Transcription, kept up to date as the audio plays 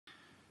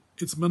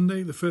It's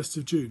Monday, the 1st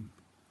of June,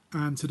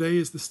 and today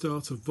is the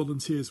start of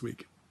Volunteers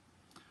Week.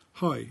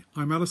 Hi,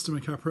 I'm Alistair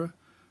McCapra.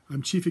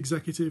 I'm Chief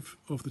Executive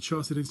of the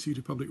Chartered Institute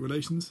of Public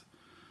Relations,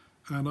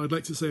 and I'd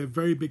like to say a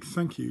very big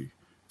thank you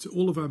to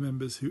all of our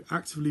members who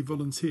actively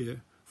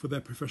volunteer for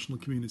their professional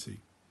community.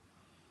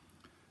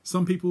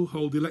 Some people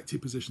hold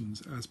elected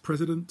positions as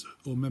President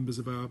or members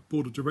of our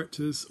Board of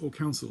Directors or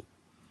Council.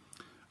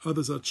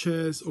 Others are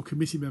chairs or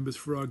committee members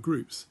for our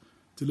groups,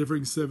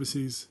 delivering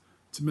services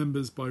to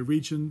members by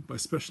region, by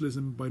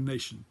specialism, by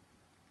nation.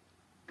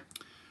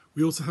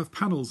 We also have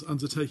panels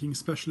undertaking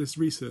specialist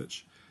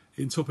research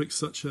in topics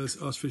such as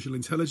artificial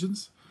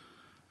intelligence,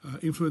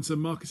 influencer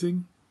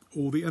marketing,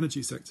 or the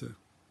energy sector.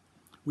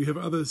 We have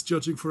others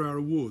judging for our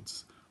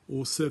awards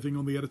or serving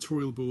on the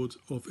editorial board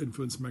of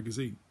Influence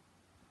magazine.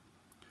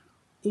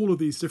 All of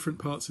these different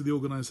parts of the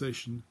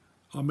organisation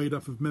are made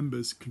up of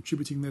members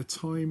contributing their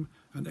time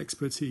and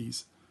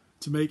expertise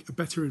to make a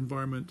better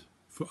environment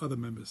for other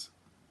members.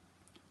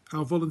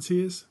 Our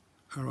volunteers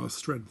are our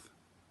strength.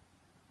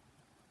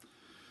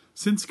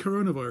 Since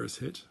coronavirus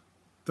hit,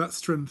 that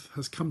strength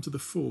has come to the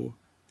fore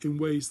in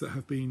ways that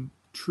have been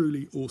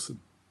truly awesome.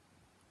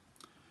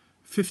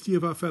 50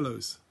 of our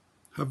fellows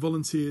have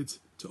volunteered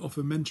to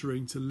offer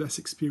mentoring to less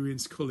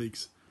experienced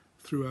colleagues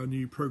through our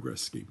new Progress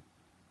scheme.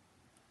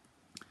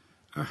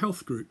 Our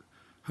health group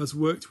has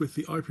worked with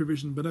the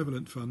iProvision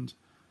Benevolent Fund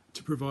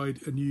to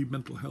provide a new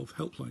mental health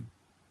helpline.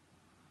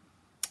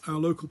 Our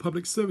local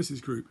public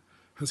services group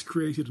has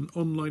created an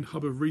online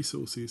hub of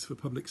resources for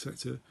public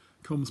sector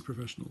comms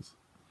professionals.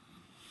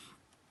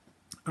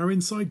 Our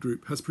Inside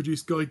group has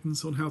produced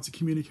guidance on how to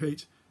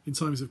communicate in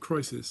times of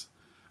crisis,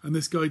 and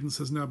this guidance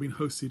has now been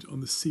hosted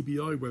on the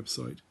CBI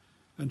website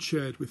and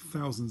shared with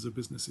thousands of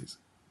businesses.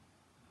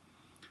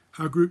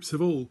 Our groups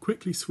have all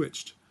quickly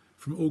switched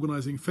from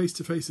organising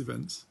face-to-face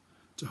events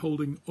to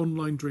holding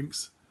online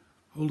drinks,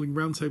 holding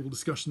roundtable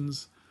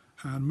discussions,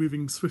 and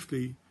moving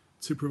swiftly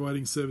to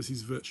providing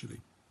services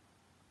virtually.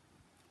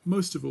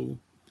 Most of all,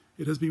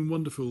 it has been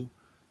wonderful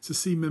to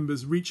see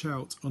members reach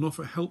out and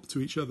offer help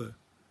to each other,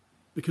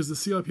 because the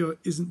CIPR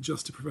isn't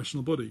just a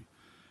professional body,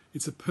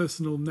 it's a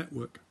personal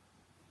network.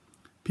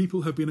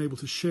 People have been able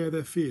to share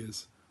their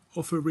fears,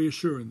 offer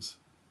reassurance,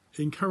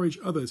 encourage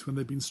others when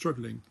they've been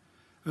struggling,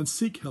 and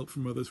seek help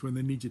from others when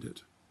they needed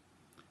it.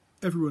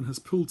 Everyone has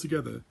pulled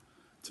together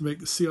to make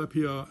the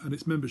CIPR and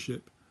its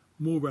membership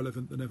more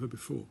relevant than ever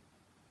before.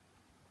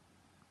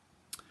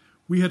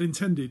 We had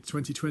intended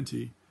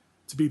 2020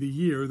 to be the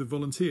year of the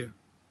volunteer,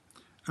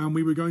 and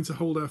we were going to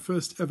hold our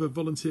first ever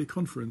volunteer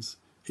conference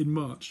in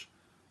March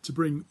to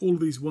bring all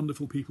these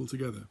wonderful people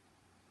together.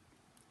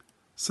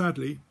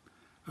 Sadly,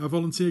 our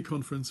volunteer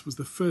conference was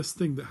the first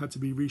thing that had to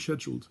be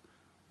rescheduled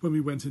when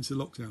we went into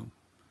lockdown.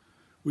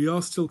 We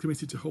are still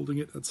committed to holding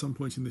it at some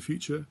point in the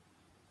future,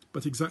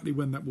 but exactly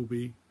when that will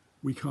be,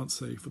 we can't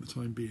say for the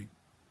time being.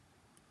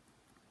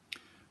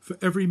 For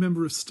every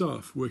member of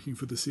staff working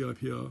for the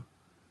CIPR,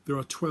 there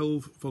are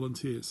 12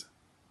 volunteers.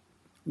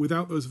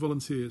 Without those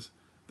volunteers,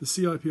 the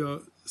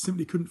CIPR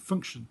simply couldn't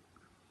function,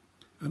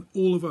 and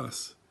all of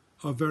us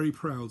are very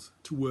proud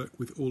to work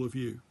with all of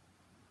you.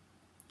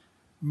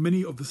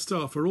 Many of the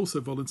staff are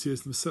also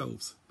volunteers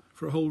themselves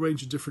for a whole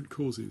range of different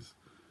causes,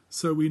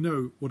 so we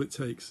know what it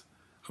takes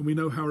and we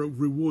know how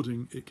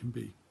rewarding it can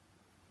be.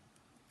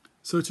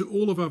 So to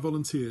all of our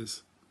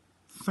volunteers,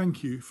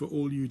 thank you for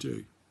all you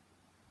do.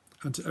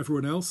 And to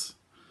everyone else,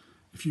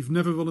 if you've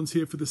never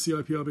volunteered for the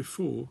CIPR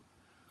before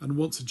and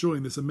want to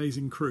join this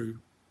amazing crew,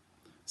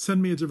 send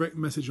me a direct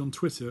message on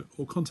Twitter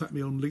or contact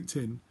me on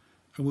LinkedIn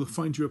and we'll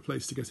find you a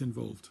place to get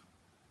involved.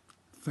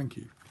 Thank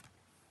you.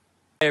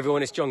 Hey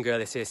everyone, it's John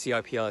Gurlis here,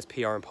 CIPR's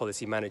PR and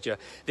Policy Manager.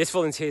 This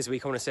Volunteers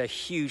Week, I want to say a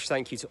huge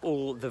thank you to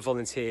all the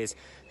volunteers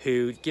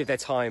who give their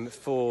time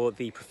for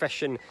the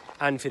profession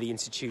and for the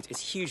Institute. It's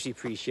hugely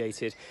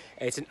appreciated.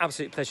 It's an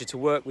absolute pleasure to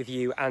work with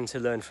you and to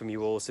learn from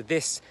you all. So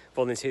this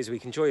Volunteers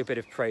Week, enjoy a bit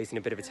of praise and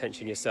a bit of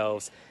attention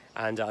yourselves,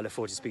 and I look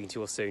forward to speaking to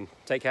you all soon.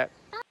 Take care.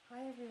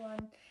 Hi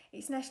everyone.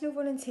 It's National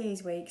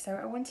Volunteers Week, so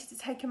I wanted to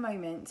take a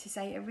moment to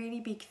say a really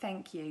big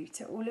thank you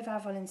to all of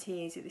our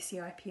volunteers at the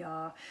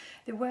CIPR.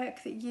 The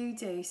work that you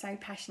do so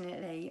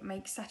passionately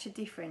makes such a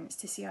difference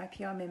to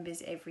CIPR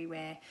members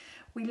everywhere.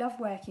 We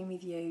love working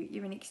with you.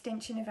 You're an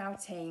extension of our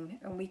team,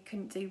 and we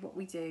couldn't do what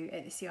we do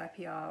at the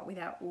CIPR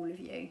without all of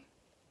you.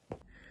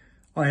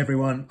 Hi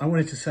everyone, I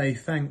wanted to say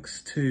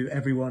thanks to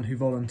everyone who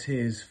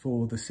volunteers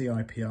for the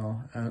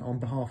CIPR. On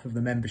behalf of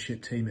the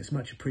membership team, it's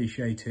much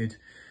appreciated.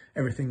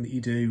 Everything that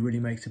you do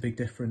really makes a big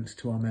difference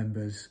to our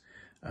members.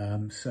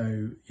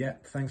 So yeah,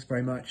 thanks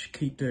very much.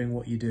 Keep doing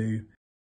what you do.